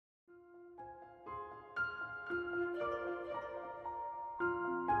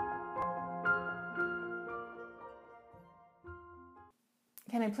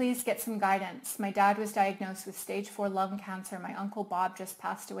Can I please get some guidance? My dad was diagnosed with stage 4 lung cancer. My uncle Bob just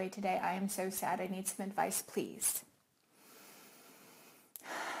passed away today. I am so sad. I need some advice, please.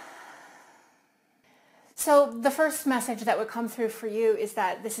 So the first message that would come through for you is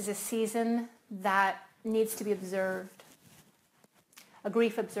that this is a season that needs to be observed. A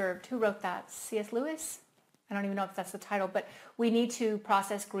grief observed. Who wrote that? C.S. Lewis? I don't even know if that's the title, but we need to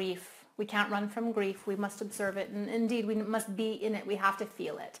process grief. We can't run from grief. We must observe it. And indeed, we must be in it. We have to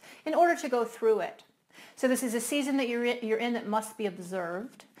feel it in order to go through it. So this is a season that you're in that must be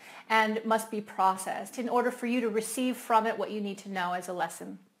observed and must be processed in order for you to receive from it what you need to know as a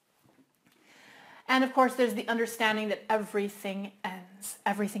lesson. And of course, there's the understanding that everything ends.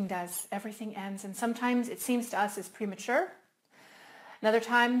 Everything does. Everything ends. And sometimes it seems to us as premature. And other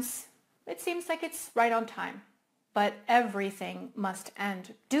times it seems like it's right on time. But everything must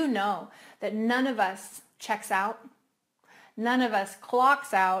end. Do know that none of us checks out. None of us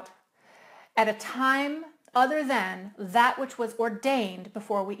clocks out at a time other than that which was ordained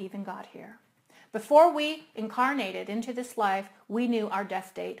before we even got here. Before we incarnated into this life, we knew our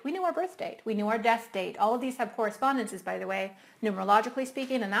death date. We knew our birth date. We knew our death date. All of these have correspondences, by the way, numerologically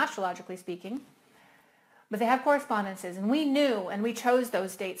speaking and astrologically speaking. But they have correspondences, and we knew and we chose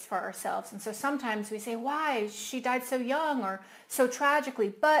those dates for ourselves. And so sometimes we say, why? She died so young or so tragically.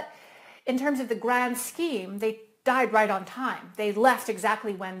 But in terms of the grand scheme, they died right on time. They left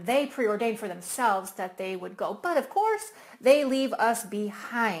exactly when they preordained for themselves that they would go. But of course, they leave us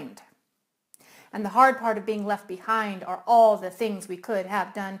behind. And the hard part of being left behind are all the things we could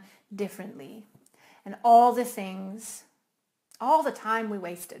have done differently. And all the things, all the time we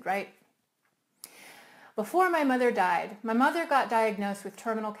wasted, right? Before my mother died, my mother got diagnosed with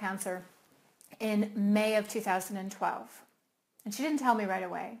terminal cancer in May of 2012. And she didn't tell me right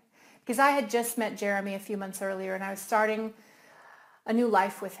away because I had just met Jeremy a few months earlier and I was starting a new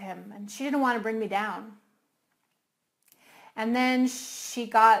life with him. And she didn't want to bring me down. And then she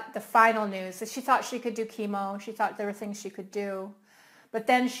got the final news that she thought she could do chemo. She thought there were things she could do. But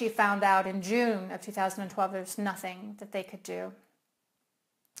then she found out in June of 2012 there was nothing that they could do.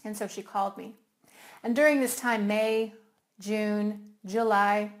 And so she called me. And during this time, May, June,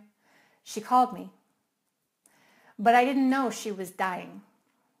 July, she called me. But I didn't know she was dying.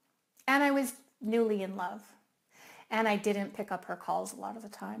 And I was newly in love. And I didn't pick up her calls a lot of the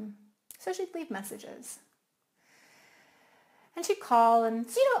time. So she'd leave messages. And she'd call and,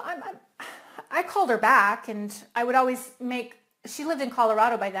 I called her back and I would always she lived in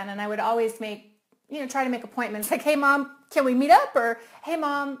Colorado by then, and I would always try to make appointments like, hey mom, can we meet up? Or hey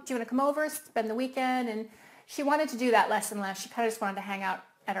mom, do you want to come over, spend the weekend? And she wanted to do that less and less. She kind of just wanted to hang out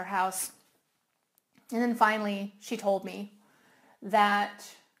at her house. And then finally she told me that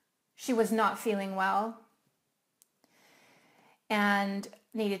she was not feeling well and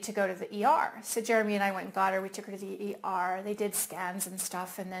needed to go to the ER. So Jeremy and I went and got her. We took her to the ER. They did scans and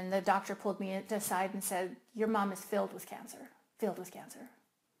stuff. And then the doctor pulled me aside and said, your mom is filled with cancer.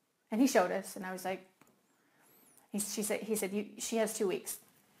 And he showed us. And I was like, he said, she has 2 weeks.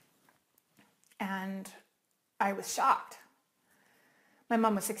 And I was shocked. My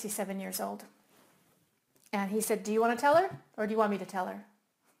mom was 67 years old. And he said, do you want to tell her or do you want me to tell her?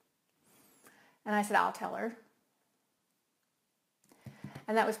 And I said, I'll tell her.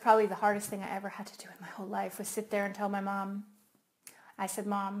 And that was probably the hardest thing I ever had to do in my whole life, was sit there and tell my mom. I said,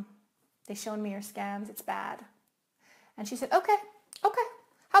 Mom, they showed me your scans. It's bad. And she said, okay.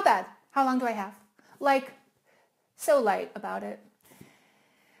 How bad? How long do I have? Like, so light about it.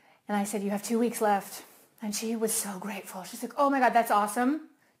 And I said, you have 2 weeks left. And she was so grateful. She's like, oh my God, that's awesome.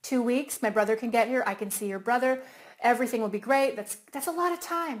 2 weeks. My brother can get here. I can see your brother. Everything will be great. That's a lot of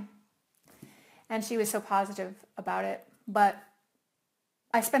time. And she was so positive about it. But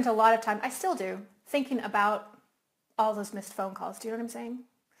I spent a lot of time, I still do, thinking about all those missed phone calls. Do you know what I'm saying?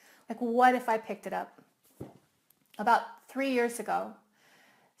 Like, what if I picked it up? About 3 years ago,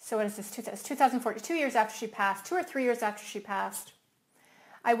 so what is this, 2014, 2 years after she passed, 2 or 3 years after she passed,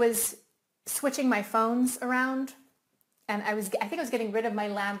 I was switching my phones around, and I think I was getting rid of my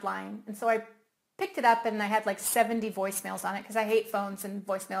landline. And so I picked it up, and I had like 70 voicemails on it, because I hate phones and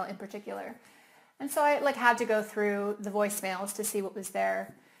voicemail in particular. And so I had to go through the voicemails to see what was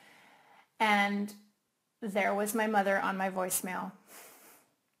there. And there was my mother on my voicemail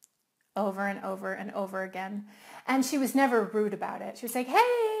over and over and over again. And she was never rude about it. She was like,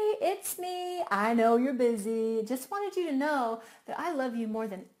 hey, it's me. I know you're busy. Just wanted you to know that I love you more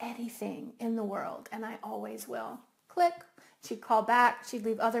than anything in the world. And I always will. Click. She'd call back. She'd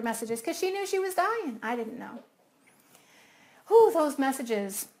leave other messages because she knew she was dying. I didn't know. Whew, those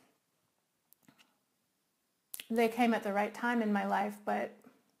messages. They came at the right time in my life, but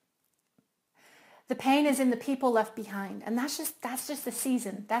The pain is in the people left behind. And that's just the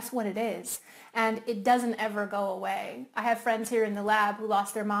season. That's what it is. And it doesn't ever go away. I have friends here in the lab who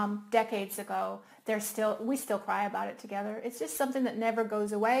lost their mom decades ago. We still cry about it together. It's just something that never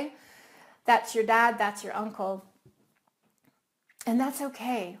goes away. That's your dad, that's your uncle. And that's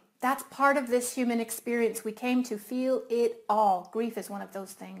okay. That's part of this human experience. We came to feel it all. Grief is one of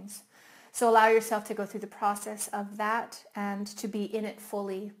those things. So allow yourself to go through the process of that and to be in it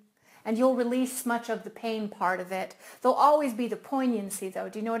fully. And you'll release much of the pain part of it. There'll always be the poignancy, though.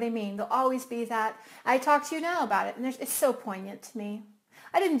 Do you know what I mean? There'll always be that. I talk to you now about it, and it's so poignant to me.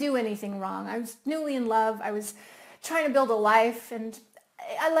 I didn't do anything wrong. I was newly in love. I was trying to build a life, and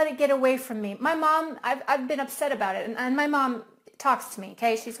I let it get away from me. My mom, I've been upset about it, and my mom talks to me,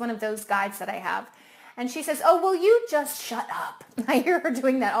 okay? She's one of those guides that I have. And she says, oh, will you just shut up? I hear her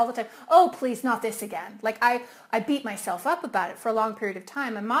doing that all the time. Oh, please, not this again. Like I beat myself up about it for a long period of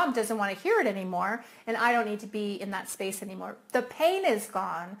time. My mom doesn't want to hear it anymore, and I don't need to be in that space anymore. The pain is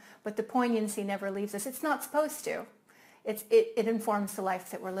gone, but the poignancy never leaves us. It's not supposed to. It informs the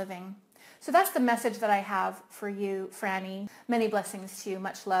life that we're living. So that's the message that I have for you, Franny. Many blessings to you.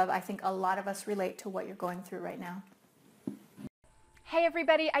 Much love. I think a lot of us relate to what you're going through right now. Hey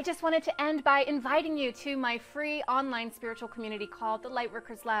everybody, I just wanted to end by inviting you to my free online spiritual community called the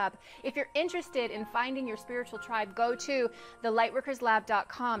Lightworkers Lab. If you're interested in finding your spiritual tribe, go to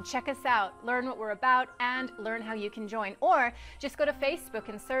thelightworkerslab.com. Check us out, learn what we're about, and learn how you can join. Or just go to Facebook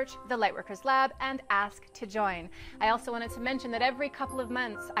and search the Lightworkers Lab and ask to join. I also wanted to mention that every couple of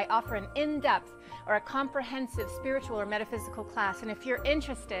months I offer an in-depth or a comprehensive spiritual or metaphysical class. And if you're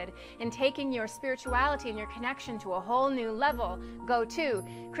interested in taking your spirituality and your connection to a whole new level, go to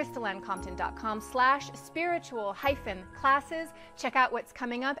crystallancompton.com/spiritual-classes. Check out what's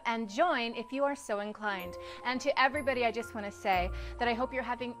coming up and join if you are so inclined. And to everybody, I just want to say that I hope you're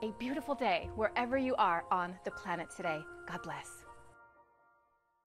having a beautiful day wherever you are on the planet today. God bless.